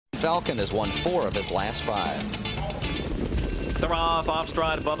Falcon has won 4 of his last 5. They're off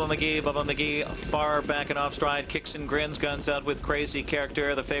stride, Bubba McGee far back and off stride, kicks and grins, guns out with Crazy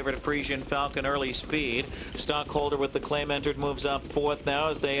Character, the favorite of Parisian Falcon, early speed. Stockholder with the claim entered moves up 4th now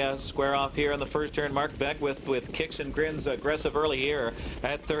as they square off here in the first turn. Mark Beck with kicks and grins, aggressive early here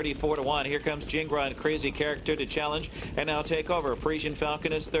at 34-1. Here comes Jingra and Crazy Character to challenge and now take over. Parisian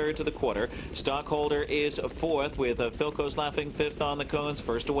Falcon is 3rd to the quarter. Stockholder is 4th with Philco's Laughing 5th on the cones.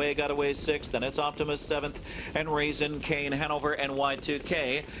 First away, got away 6th, then it's Optimus 7th and Raisin, Kane, Hanover and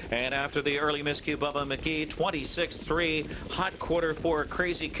Y2K. And after the early miscue, Bubba McGee 26-3. Hot quarter for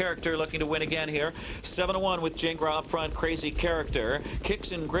Crazy Character, looking to win again here. 7-1 with Jingra up front. Crazy Character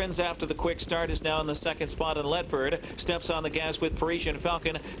kicks and grins after the quick start, is now in the 2nd spot, and Ledford steps on the gas with Parisian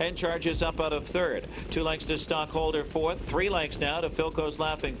Falcon and charges up out of 3rd. 2 lengths to Stockholder 4th. 3 lengths now to Philco's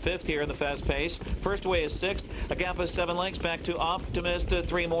Laughing 5th here in the fast pace. First away is 6th. A gap of 7 lengths back to Optimist.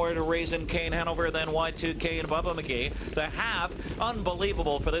 3 more to Raisin, Kane, Hanover, then Y2K and Bubba McGee. The half,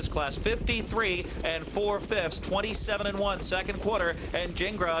 unbelievable for this class. 53 4/5, 27-1 second quarter, and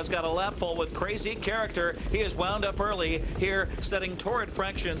Jingra's got a lap full with Crazy Character. He is wound up early here, setting torrid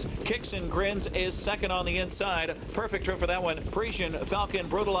fractions. Kicks and grins is 2nd on the inside. Perfect trip for that one. Parisian Falcon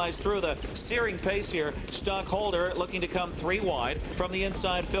brutalized through the searing pace here. Stockholder looking to come 3 wide. From the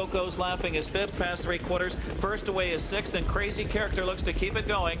inside, Philco's Laughing is 5th past 3/4. First away is 6th, and Crazy Character looks to keep it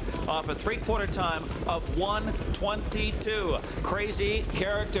going off a 3/4 time of 1:22. Crazy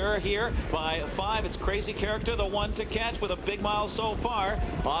Character here by 5. It's Crazy Character, the one to catch with a big mile so far.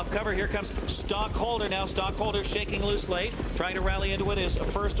 Off cover, here comes Stockholder now. Stockholder shaking loose late, trying to rally into it. Is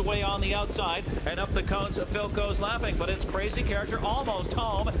first away on the outside, and up the cones Philco's Laughing, but it's Crazy Character almost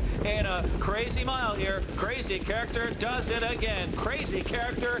home in a crazy mile here. Crazy Character does it again. Crazy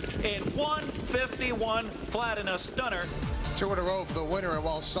Character in 1:51 flat in a stunner. 2 in a row for the winner, and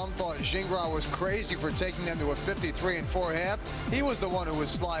while some thought Jingra was crazy for taking them to a 53 4/2, he was the one who was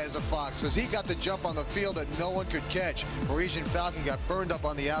sly as a fox, because he got the jump on the field that no one could catch. Parisian Falcon got burned up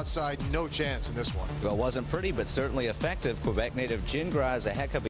on the outside. No chance in this one. Well, it wasn't pretty, but certainly effective. Quebec native Jingra is a heck of a